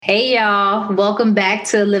Hey y'all, welcome back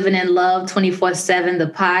to Living in Love 24/7, the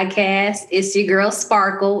podcast. It's your girl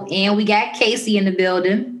Sparkle, and we got Kasy in the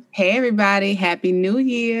building. Hey everybody, Happy New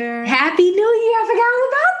Year. Happy New Year. I forgot all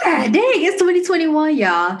about that. Dang, it's 2021,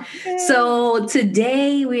 y'all. Yeah. So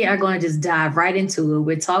today we are going to just dive right into it.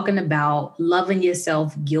 We're talking about loving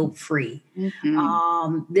yourself guilt-free.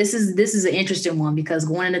 This is an interesting one because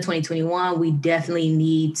going into 2021, we definitely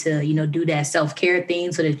need to, do that self-care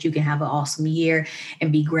thing so that you can have an awesome year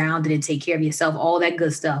and be grounded and take care of yourself, all that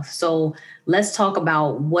good stuff. So let's talk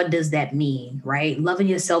about what does that mean, right? Loving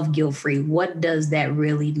yourself guilt-free. What does that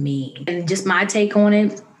really mean? And just my take on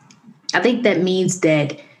it, I think that means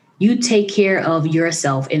that you take care of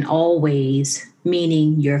yourself in all ways,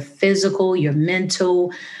 meaning your physical, your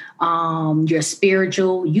mental, your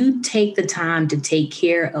spiritual. You take the time to take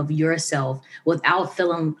care of yourself without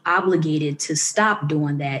feeling obligated to stop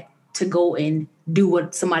doing that, to go and do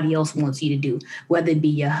what somebody else wants you to do, whether it be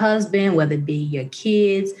your husband, whether it be your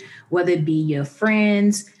kids, whether it be your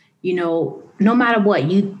friends, no matter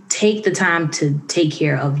what, you take the time to take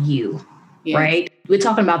care of you, yes. Right? We're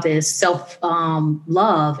talking about this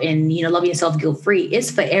self-love and, loving yourself guilt-free. It's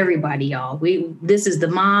for everybody, y'all. This is the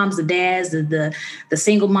moms, the dads, the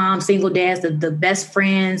single moms, single dads, the best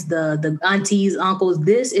friends, the aunties, uncles.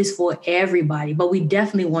 This is for everybody. But we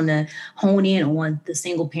definitely want to hone in on the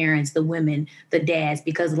single parents, the women, the dads,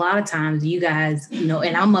 because a lot of times you guys, and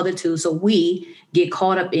I'm a mother too, so we get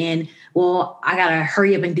caught up in, well, I got to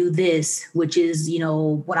hurry up and do this, which is,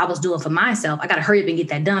 what I was doing for myself. I got to hurry up and get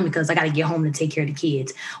that done because I got to get home to take care of the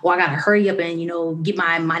kids. Or I got to hurry up and, get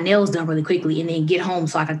my nails done really quickly and then get home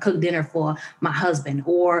so I can cook dinner for my husband.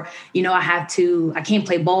 Or, I can't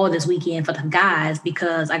play ball this weekend for the guys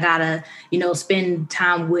because I got to, spend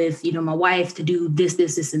time with, my wife to do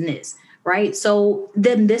this, and this. Right. So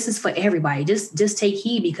then this is for everybody. Just take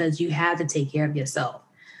heed because you have to take care of yourself.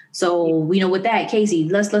 So, with that,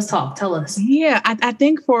 Kasy, let's talk. Tell us. Yeah, I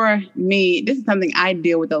think for me, this is something I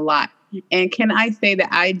deal with a lot. And can I say that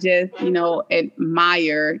I just,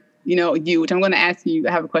 admire, you, which I'm going to ask you,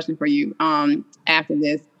 I have a question for you after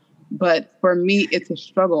this. But for me, it's a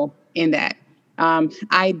struggle in that.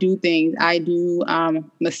 I do things, I do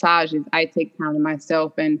massages, I take time to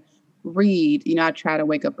myself and read. I try to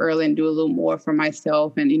wake up early and do a little more for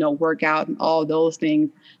myself and, work out and all those things.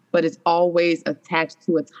 But it's always attached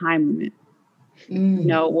to a time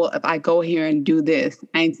limit. Well, if I go here and do this,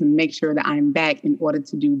 I need to make sure that I'm back in order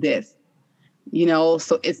to do this.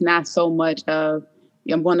 So it's not so much of,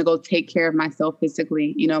 I'm going to go take care of myself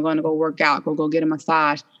physically, I'm going to go work out, go get a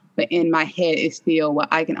massage. But in my head, it's still, well,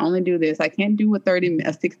 I can only do this. I can't do a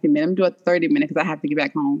 60 minute. I'm doing 30 minutes because I have to get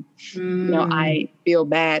back home. I feel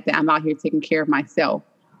bad that I'm out here taking care of myself,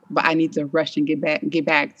 but I need to rush and get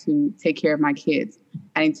back to take care of my kids.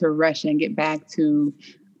 I need to rush and get back to,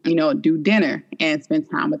 do dinner and spend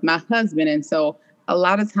time with my husband. And so a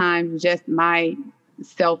lot of times just my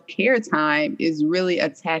self-care time is really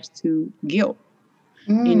attached to guilt,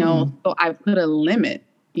 so I put a limit,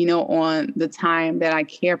 on the time that I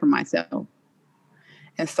care for myself.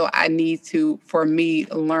 And so I need to, for me,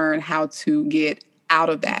 learn how to get out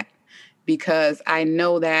of that because I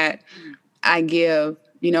know that I give,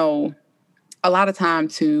 a lot of time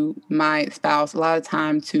to my spouse, a lot of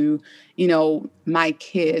time to, my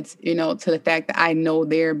kids, to the fact that I know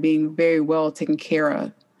they're being very well taken care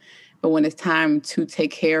of. But when it's time to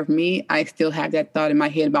take care of me, I still have that thought in my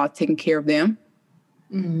head about taking care of them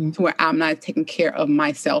to where I'm not taking care of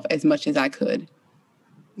myself as much as I could.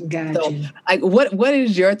 Gotcha. So, what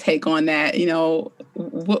is your take on that?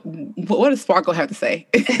 What does Sparkle have to say?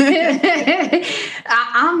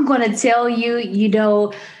 I'm going to tell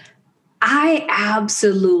you, I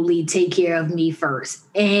absolutely take care of me first.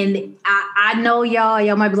 And I know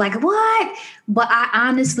y'all might be like, what? But I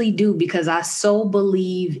honestly do because I so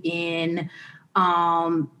believe in,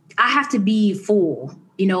 I have to be full,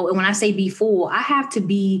 and when I say be full, I have to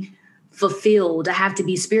be fulfilled. I have to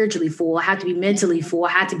be spiritually full. I have to be mentally full.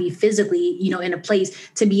 I have to be physically, in a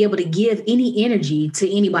place to be able to give any energy to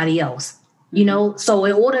anybody else. So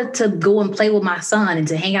in order to go and play with my son and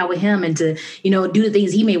to hang out with him and to, do the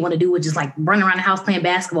things he may want to do, which is like run around the house playing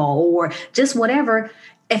basketball or just whatever,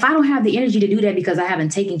 if I don't have the energy to do that because I haven't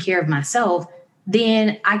taken care of myself,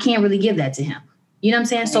 then I can't really give that to him. You know what I'm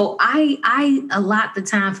saying? So I allot the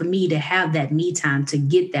time for me to have that me time to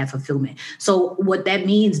get that fulfillment. So what that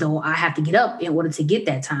means, though, I have to get up in order to get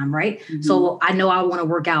that time, right? Mm-hmm. So I know I want to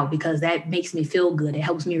work out because that makes me feel good. It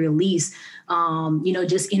helps me release,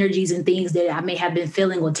 just energies and things that I may have been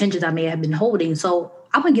feeling or tensions I may have been holding. So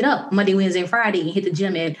I'm going to get up Monday, Wednesday, and Friday and hit the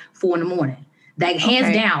gym at 4 a.m. Like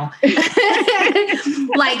hands down,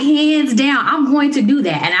 like hands down, I'm going to do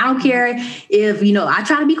that. And I don't care if, I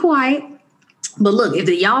try to be quiet. But look, if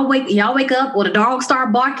y'all wake up or the dogs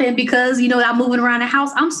start barking because, I'm moving around the house,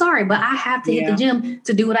 I'm sorry, but I have to hit the gym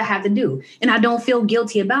to do what I have to do. And I don't feel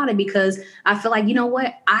guilty about it because I feel like, you know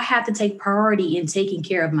what? I have to take priority in taking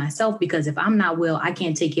care of myself, because if I'm not well, I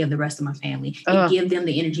can't take care of the rest of my family and give them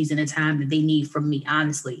the energies and the time that they need from me,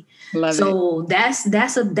 honestly. So that's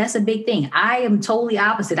a big thing. I am totally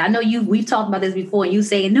opposite. I know we've talked about this before, and you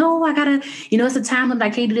say, no, I gotta, it's a time limit. I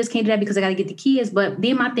can't do this, can't do that because I gotta get the kids. But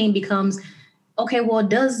then my thing becomes, okay, well,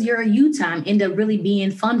 does your you time end up really being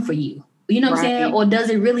fun for you? You know what I'm saying? Or does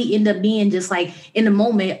it really end up being just like in the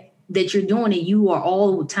moment that you're doing it, you are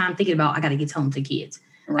all the time thinking about, I got to get home to the kids.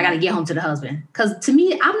 I got to get home to the husband. Because to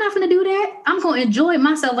me, I'm not going to do that. I'm going to enjoy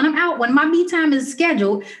myself when I'm out. When my me time is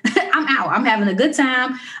scheduled, I'm out. I'm having a good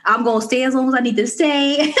time. I'm going to stay as long as I need to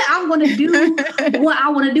stay. I'm going to do what I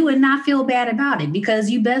want to do and not feel bad about it, because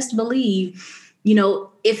you best believe,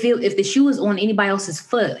 if the shoe is on anybody else's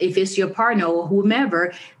foot, if it's your partner or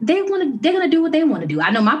whomever, they're gonna do what they want to do. I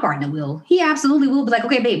know my partner will. He absolutely will be like,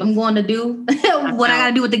 okay, babe, I'm going to do what I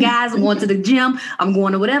gotta do with the guys. I'm going to the gym. I'm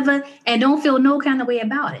going to whatever, and don't feel no kind of way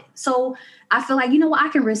about it. So I feel like, I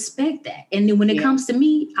can respect that. And then when it comes to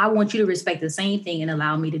me, I want you to respect the same thing and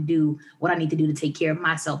allow me to do what I need to do to take care of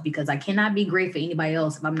myself, because I cannot be great for anybody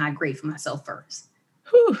else if I'm not great for myself first.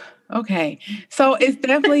 Whew. Okay. So it's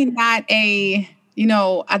definitely not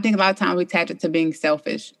I think a lot of times we attach it to being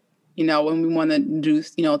selfish, when we want to do,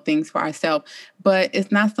 things for ourselves. But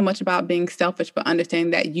it's not so much about being selfish, but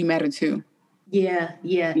understanding that you matter too. Yeah.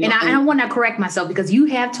 And I want to correct myself, because you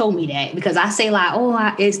have told me that, because I say like,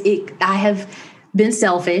 I have been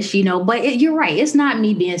selfish, but you're right. It's not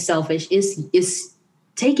me being selfish. It's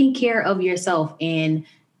taking care of yourself and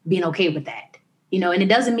being okay with that. And it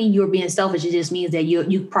doesn't mean you're being selfish. It just means that you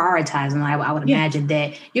prioritize. And I would imagine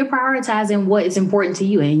that you're prioritizing what is important to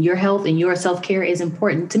you, and your health and your self-care is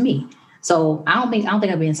important to me. So I don't think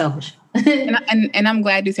I'm being selfish. and I'm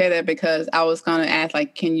glad you said that, because I was going to ask,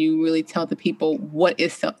 like, can you really tell the people what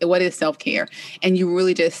is self-care? And you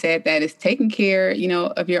really just said that it's taking care,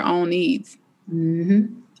 of your own needs.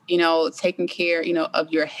 Mm-hmm. Taking care,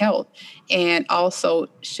 of your health. And also,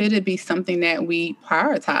 should it be something that we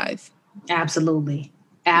prioritize? Absolutely.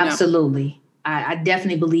 I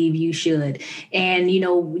definitely believe you should. And,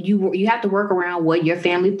 you have to work around what your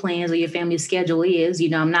family plans or your family schedule is.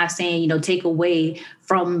 I'm not saying, take away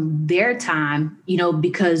from their time,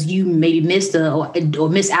 because you maybe missed or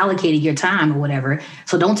misallocated your time or whatever.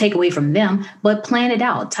 So don't take away from them, but plan it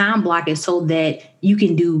out. Time block it so that you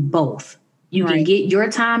can do both. You can get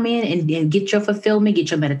your time in and get your fulfillment,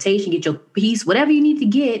 get your meditation, get your peace, whatever you need to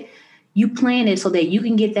get. You plan it so that you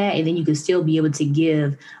can get that, and then you can still be able to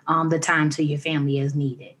give the time to your family as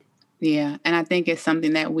needed. Yeah. And I think it's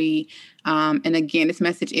something that we, and again, this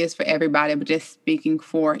message is for everybody, but just speaking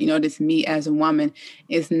for, just me as a woman,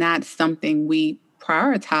 is not something we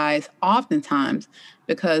prioritize oftentimes,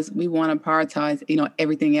 because we want to prioritize,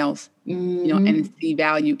 everything else, and see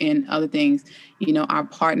value in other things, our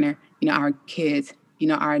partner, our kids,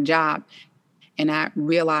 our job. And I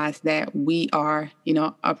realized that we are,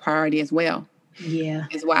 a priority as well. Yeah.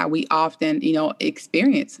 Is why we often,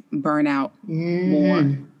 experience burnout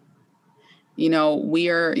more. We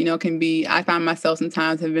are, I find myself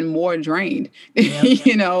sometimes have been more drained,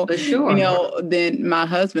 For sure. than my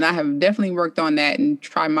husband. I have definitely worked on that and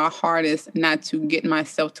tried my hardest not to get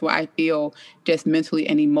myself to where I feel just mentally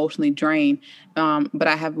and emotionally drained. But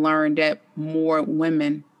I have learned that more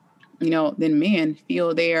women, than men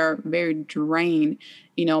feel they are very drained,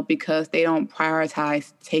 because they don't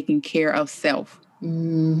prioritize taking care of self,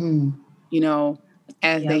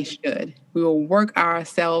 as they should. We will work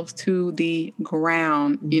ourselves to the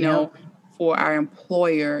ground, for our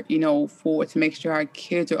employer, to make sure our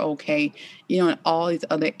kids are okay, and all these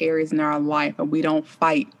other areas in our life, but we don't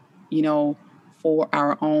fight, for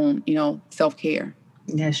our own, self-care.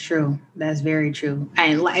 That's true. That's very true.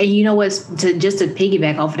 And you know what's to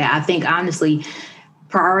piggyback off of that, I think honestly,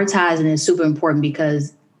 prioritizing is super important,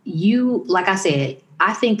 because like I said,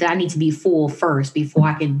 I think that I need to be full first before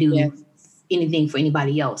I can do anything for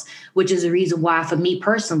anybody else, which is the reason why for me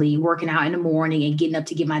personally, working out in the morning and getting up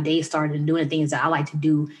to get my day started and doing the things that I like to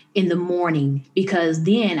do in the morning, because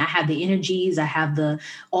then I have the energies, I have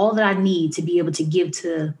all that I need to be able to give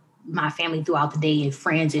to my family throughout the day and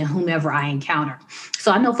friends and whomever I encounter.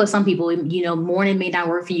 So I know for some people, morning may not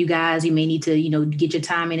work for you guys. You may need to, get your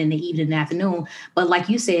time in the evening and afternoon. But like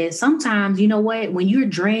you said, sometimes, you know what, when you're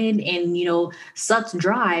drained and, sucked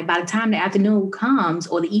dry, by the time the afternoon comes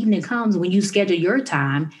or the evening comes, when you schedule your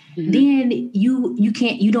time, then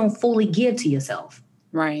you don't fully give to yourself.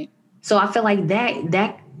 Right. So I feel like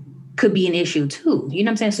that could be an issue too. You know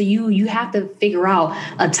what I'm saying? So you have to figure out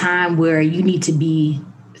a time where you need to be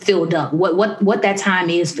filled up. What that time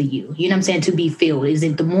is for you. You know what I'm saying? To be filled. Is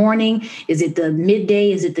it the morning? Is it the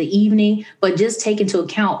midday? Is it the evening? But just take into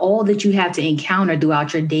account all that you have to encounter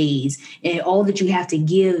throughout your days and all that you have to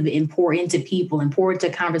give and pour into people and pour into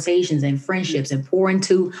conversations and friendships and pour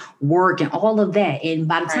into work and all of that. And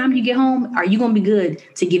by the time you get home, are you going to be good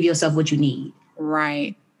to give yourself what you need?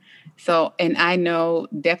 Right. So, and I know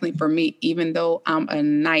definitely for me, even though I'm a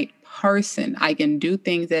night person, I can do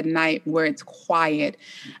things at night where it's quiet.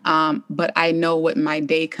 But I know what my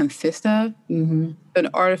day consists of. In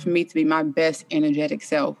order for me to be my best energetic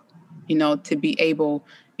self, to be able,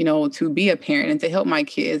 to be a parent and to help my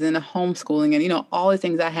kids and the homeschooling and, all the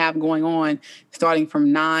things I have going on starting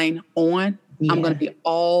from 9 on, I'm going to be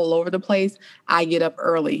all over the place. I get up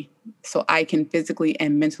early so I can physically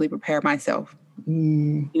and mentally prepare myself.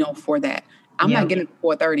 For that. I'm not getting at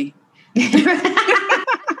 4:30.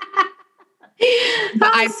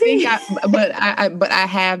 But I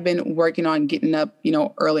have been working on getting up,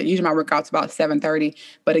 early. Usually my workout's about 7:30,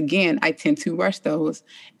 but again, I tend to rush those.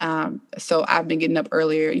 So I've been getting up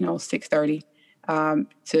earlier, 6:30,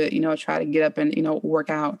 to, try to get up and, work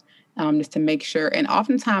out. Just to make sure. And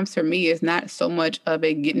oftentimes for me, it's not so much of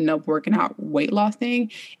a getting up, working out, weight loss thing.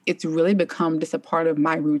 It's really become just a part of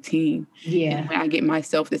my routine. Yeah. And when I get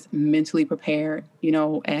myself just mentally prepared,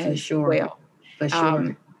 as well. For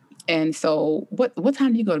sure. And so what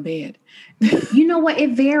time do you go to bed? You know what?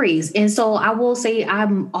 It varies. And so I will say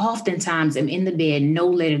I'm oftentimes am in the bed no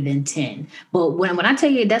later than 10. But when I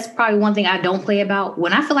tell you, that's probably one thing I don't play about.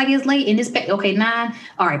 When I feel like it's late and it's, 9,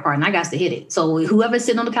 all right, partner, I got to hit it. So whoever's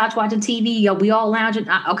sitting on the couch watching TV, we all lounging.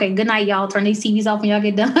 Okay, good night, y'all. Turn these TVs off when y'all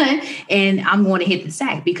get done. And I'm going to hit the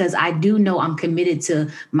sack because I do know I'm committed to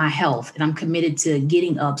my health and I'm committed to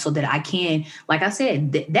getting up so that I can, like I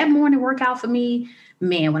said, that morning workout for me,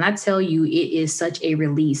 man, when I tell you, it is such a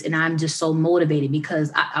release and I'm just so motivated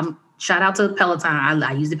because I'm shout out to Peloton.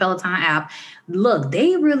 I use the Peloton app. Look,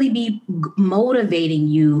 they really be motivating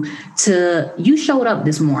you you showed up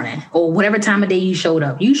this morning or whatever time of day you showed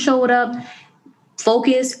up. You showed up,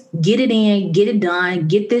 focus, get it in, get it done,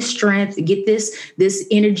 get this strength, get this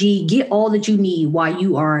energy, get all that you need while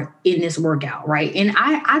you are in this workout, right? And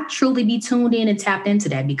I truly be tuned in and tapped into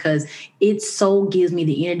that because it so gives me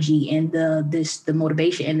the energy and the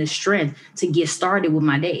motivation and the strength to get started with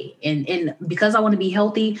my day. And because I want to be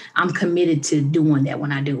healthy, I'm committed to doing that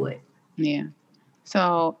when I do it. Yeah.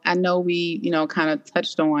 So I know we, kind of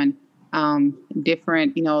touched on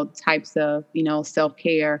different, types of,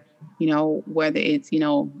 self-care, whether it's,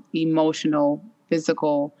 emotional,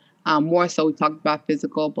 physical, more so we talked about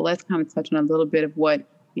physical, but let's kind of touch on a little bit of what,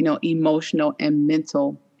 emotional and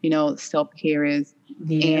mental, self-care is.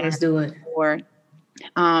 Yeah, let's do it. Or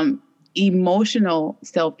emotional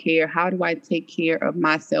self-care, how do I take care of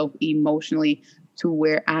myself emotionally to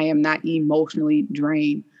where I am not emotionally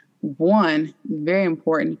drained? One, very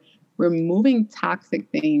important, removing toxic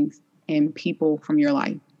things and people from your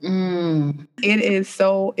life. It is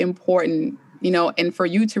so important, and for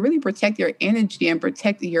you to really protect your energy and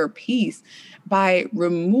protect your peace by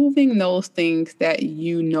removing those things that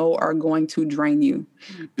are going to drain you.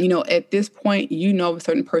 At this point, if a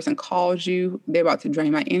certain person calls you, they're about to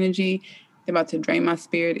drain my energy, they're about to drain my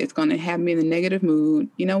spirit, it's going to have me in a negative mood.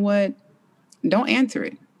 You know what? Don't answer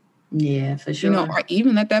it. Yeah, for sure. Or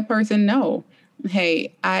even let that person know,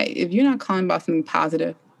 hey, if you're not calling about something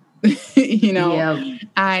positive,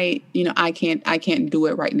 I can't do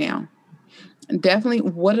it right now. Definitely,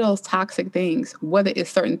 what are those toxic things? Whether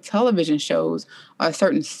it's certain television shows or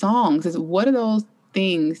certain songs, what are those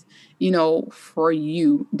things, for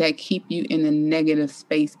you that keep you in a negative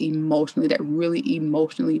space emotionally, that really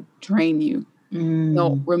emotionally drain you?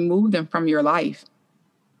 Remove them from your life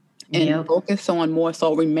and focus on more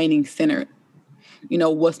so remaining centered.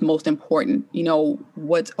 What's most important,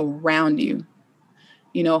 what's around you.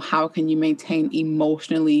 How can you maintain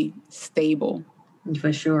emotionally stable?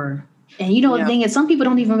 For sure. And the thing is, some people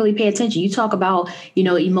don't even really pay attention. You talk about,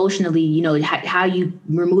 emotionally, how you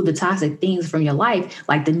remove the toxic things from your life,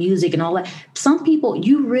 like the music and all that. Some people,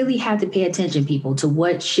 you really have to pay attention, people, to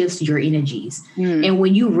what shifts your energies. And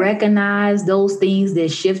when you recognize those things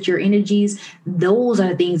that shift your energies, those are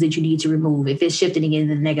the things that you need to remove if it's shifting it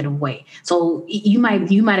in a negative way. So you might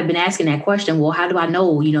have been asking that question, well, how do I know,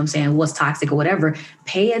 what I'm saying, what's toxic or whatever?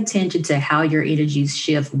 Pay attention to how your energies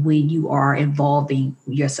shift when you are involving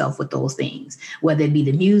yourself with those things, whether it be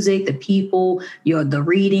the music, the people, the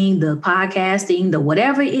reading, the podcasting, the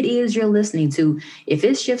whatever it is you're listening to. If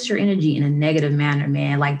it shifts your energy in a negative manner,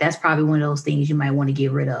 man, like that's probably one of those things you might want to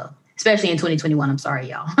get rid of, especially in 2021. I'm sorry,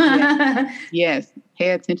 y'all. Yes.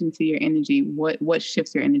 Pay attention to your energy. What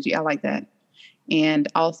shifts your energy? I like that. And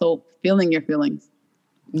also feeling your feelings.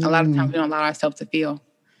 A lot of times we don't allow ourselves to feel,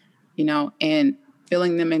 and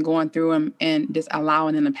feeling them and going through them and just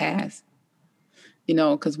allowing them to pass,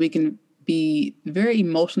 because we can be very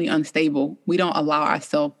emotionally unstable. We don't allow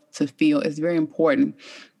ourselves to feel. It's very important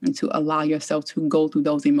to allow yourself to go through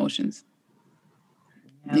those emotions,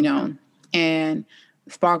 and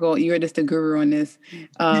Sparkle, you're just a guru on this.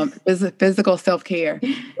 Physical self-care.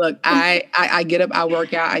 Look, I get up, I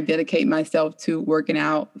work out, I dedicate myself to working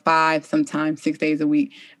out 5, sometimes 6 days a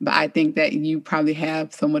week. But I think that you probably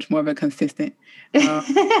have so much more of a consistent, talk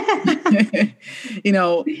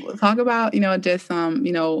about, just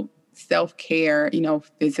self-care,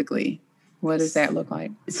 physically. What does that look like?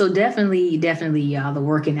 So definitely, the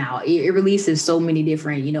working out. It releases so many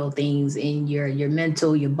different, things in your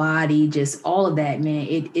mental, your body, just all of that, man.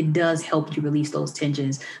 It does help you release those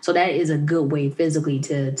tensions. So that is a good way physically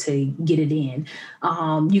to get it in.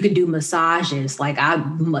 You could do massages. Like I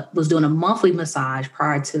was doing a monthly massage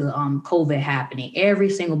prior to COVID happening. Every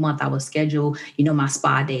single month I would schedule, my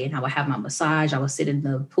spa day, and I would have my massage. I would sit in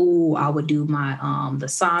the pool. I would do my the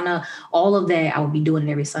sauna. All of that I would be doing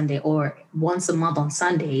it every Sunday or once a month on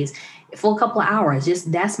Sundays for a couple of hours.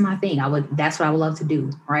 Just that's my thing. That's what I would love to do.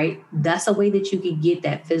 Right. That's a way that you can get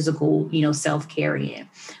that physical, self-care in.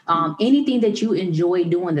 Anything that you enjoy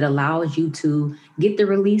doing that allows you to get the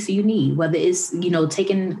release you need, whether it's,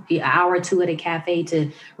 taking an hour or two at a cafe to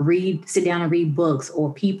sit down and read books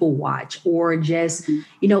or people watch, or just,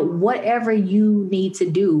 whatever you need to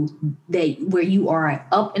do where you are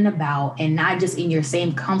up and about and not just in your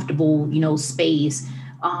same comfortable, space,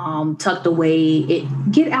 tucked away.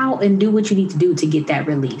 Get out and do what you need to do to get that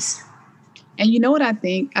release. And you know what I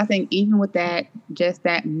think? I think even with that, just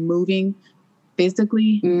that moving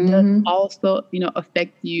physically does also,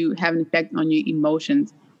 affect you, have an effect on your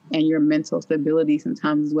emotions and your mental stability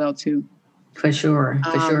sometimes as well too. For sure.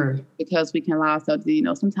 Because we can allow ourselves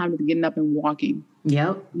to, sometimes getting up and walking.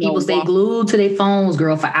 Yep. People stay glued to their phones,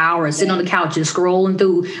 girl, for hours, sitting on the couch and scrolling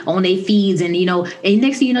through on their feeds. And, and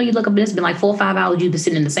next thing you know, you look up and it's been like 4 or 5 hours you've been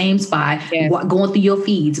sitting in the same spot, going through your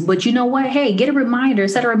feeds. But you know what? Hey, set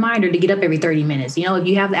a reminder to get up every 30 minutes. If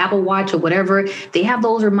you have the Apple Watch or whatever, they have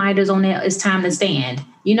those reminders on there. It's time to stand.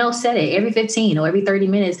 Set it every 15 or every 30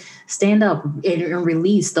 minutes, stand up and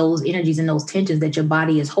release those energies and those tensions that your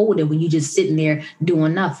body is holding when you just sitting there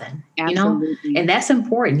doing nothing, Absolutely. And that's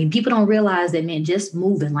important. And people don't realize that, man, just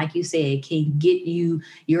moving, like you said, can get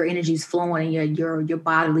your energies flowing and your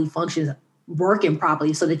bodily functions working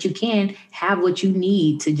properly so that you can have what you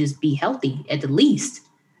need to just be healthy at the least.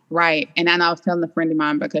 Right. And I was telling a friend of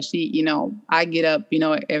mine because she, I get up,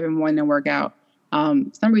 every morning and work out.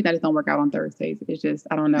 Some reason I just don't work out on Thursdays. It's just,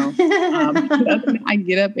 I don't know. I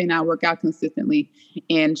get up and I work out consistently,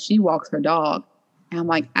 and she walks her dog. And I'm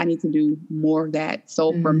like, I need to do more of that.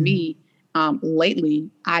 So for me, lately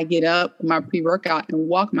I get up my pre-workout and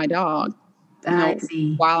walk my dog.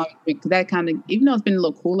 While because that kind of, even though it's been a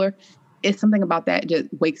little cooler, it's something about that just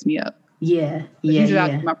wakes me up. Yeah. Usually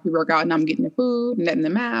I do my pre-workout and I'm getting the food and letting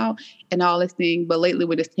them out and all this thing. But lately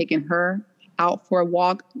we're just taking her out for a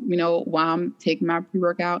walk, while I'm taking my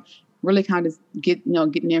pre-workout, really kind of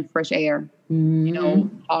getting in fresh air,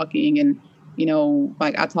 talking and,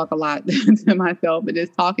 like I talk a lot to myself, but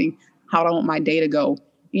just talking how I want my day to go,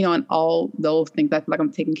 and all those things. I feel like I'm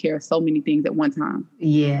taking care of so many things at one time.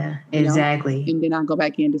 Yeah, exactly. And then I'll go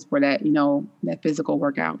back in just for that, that physical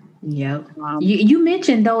workout. Yep. You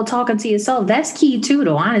mentioned, though, talking to yourself. That's key, too,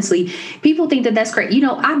 though, honestly. People think that that's great.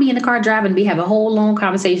 I be in the car driving, be having whole long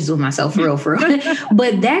conversations with myself, for real.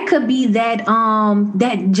 But that could be that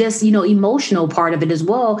just, emotional part of it as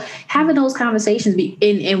well. Having those conversations.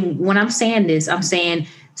 And when I'm saying this, I'm saying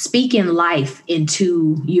speaking life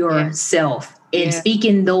into yourself and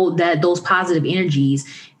speaking those positive energies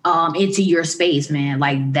into your space, man.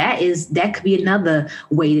 Like that could be another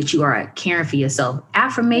way that you are caring for yourself.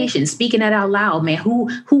 Affirmation, speaking that out loud, man.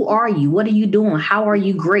 Who are you? What are you doing? How are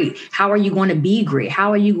you great? How are you going to be great?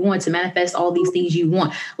 How are you going to manifest all these things you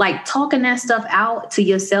want? Like talking that stuff out to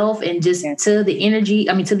yourself and just to the energy,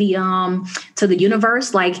 to the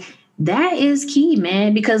universe, like that is key,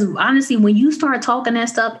 man, because honestly, when you start talking that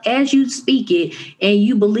stuff as you speak it and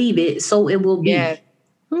you believe it, so it will be. Yes.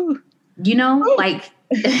 Like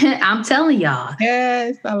I'm telling y'all.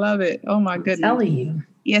 Yes, I love it. Oh my goodness. I'm telling you.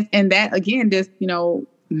 Yes. And that again, just,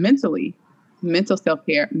 mentally, mental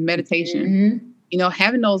self-care, meditation,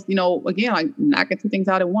 having those, again, like knocking two things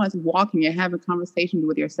out at once, walking and having conversations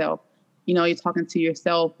with yourself. You're talking to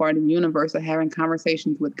yourself or the universe, or having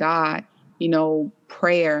conversations with God,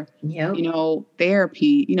 prayer,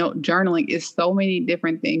 therapy, journaling is so many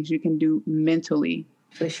different things you can do mentally.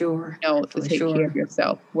 For sure. To take care of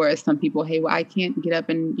yourself. Whereas some people, hey, well, I can't get up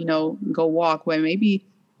and, go walk. Well, maybe,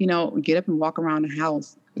 get up and walk around the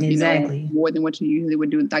house. Exactly. More than what you usually would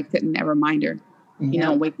do, like setting that reminder,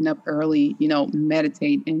 waking up early,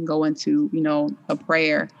 meditate and go into, a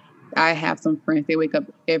prayer. I have some friends, they wake up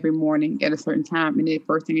every morning at a certain time, and the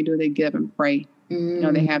first thing they do, they get up and pray.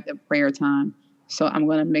 They have their prayer time. So I'm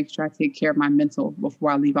going to make sure I take care of my mental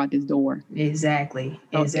before I leave out this door. Exactly.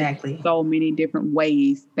 So many different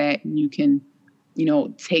ways that you can,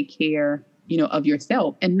 take care, of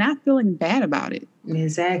yourself and not feeling bad about it.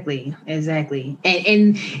 Exactly.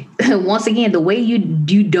 And once again, the way you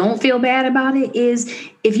don't feel bad about it is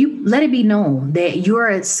if you let it be known that you're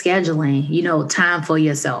scheduling, time for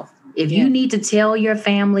yourself. If you need to tell your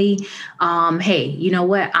family, hey, you know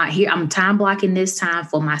what? I'm time blocking this time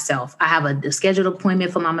for myself. I have a scheduled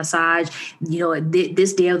appointment for my massage,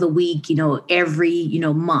 this day of the week, every,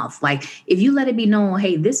 month. Like if you let it be known,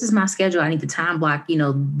 hey, this is my schedule. I need to time block,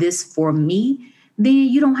 this for me. Then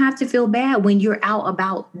you don't have to feel bad when you're out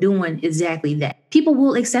about doing exactly that. People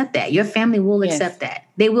will accept that. Your family will accept that.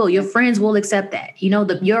 They will. Your friends will accept that.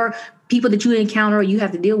 Your people that you encounter or you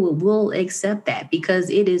have to deal with will accept that because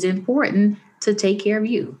it is important to take care of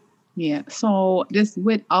you. Yeah. So just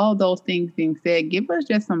with all those things being said, give us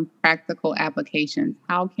just some practical applications.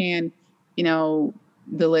 How can, the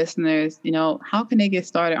listeners, how can they get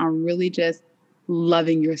started on really just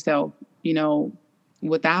loving yourself,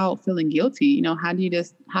 without feeling guilty?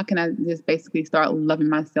 How can I just basically start loving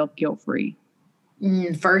myself guilt-free?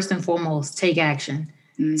 First and foremost, take action.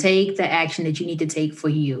 Take the action that you need to take for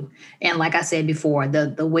you. And like I said before,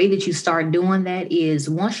 the way that you start doing that is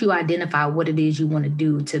once you identify what it is you want to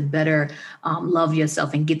do to better love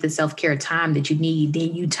yourself and get the self-care time that you need,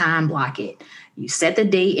 then you time block it. You set the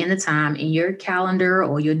date and the time in your calendar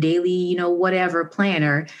or your daily, whatever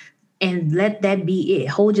planner, and let that be it.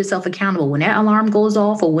 Hold yourself accountable. When that alarm goes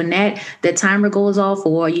off or when that timer goes off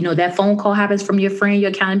or, that phone call happens from your friend, your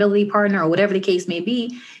accountability partner, or whatever the case may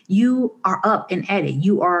be, you are up and at it.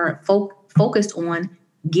 You are focused on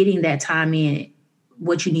getting that time in,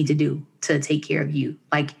 what you need to do to take care of you.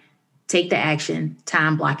 Like take the action,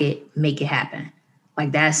 time block it, make it happen.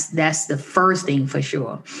 Like that's the first thing for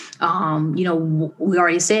sure. We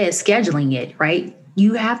already said scheduling it, right?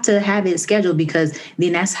 You have to have it scheduled because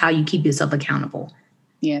then that's how you keep yourself accountable.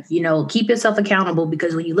 Yes. Keep yourself accountable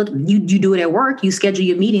because when you look, you do it at work, you schedule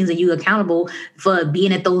your meetings and you're accountable for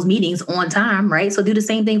being at those meetings on time, right? So do the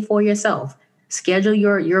same thing for yourself. Schedule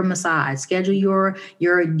your massage, schedule your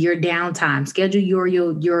downtime, schedule your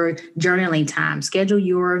journaling time, schedule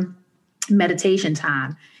your meditation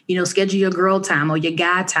time. Schedule your girl time or your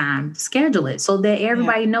guy time. Schedule it so that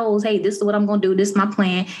everybody knows, hey, this is what I'm going to do. This is my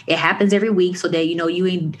plan. It happens every week so that, you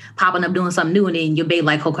ain't popping up doing something new. And then your babe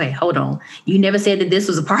like, okay, hold on. You never said that this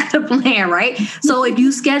was a part of the plan, right? So if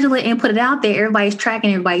you schedule it and put it out there, everybody's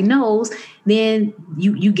tracking, everybody knows, then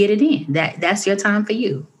you get it in. That's your time for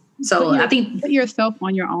you. So I think put yourself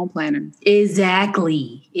on your own planner.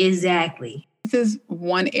 Exactly. This is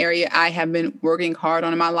one area I have been working hard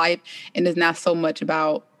on in my life. And it's not so much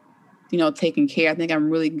about taking care. I think I'm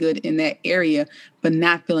really good in that area, but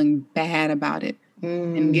not feeling bad about it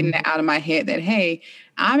and getting that out of my head that, hey,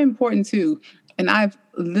 I'm important too. And I've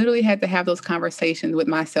literally had to have those conversations with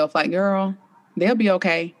myself like, girl, they'll be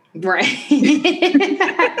okay. Right.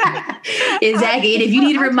 Exactly. And if you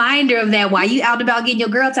need a reminder of that while you out about getting your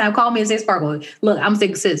girl time, call me and say, Sparkle, look, I'm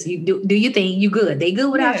sick, sis. You do your thing. You good. They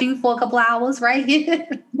good without you for a couple of hours, right?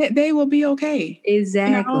 They will be okay.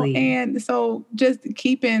 Exactly. And so just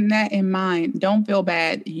keeping that in mind, don't feel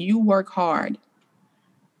bad. You work hard.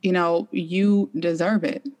 You deserve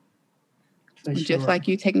it. For sure. Just like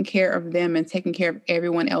you taking care of them and taking care of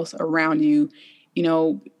everyone else around you,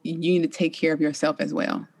 you need to take care of yourself as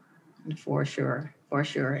well. For sure. For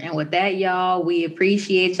sure. And with that, y'all, we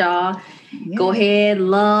appreciate y'all. Yeah. Go ahead,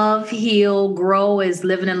 love, heal, grow is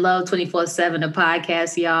Living in Love 24/7, the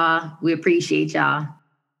podcast, y'all. We appreciate y'all.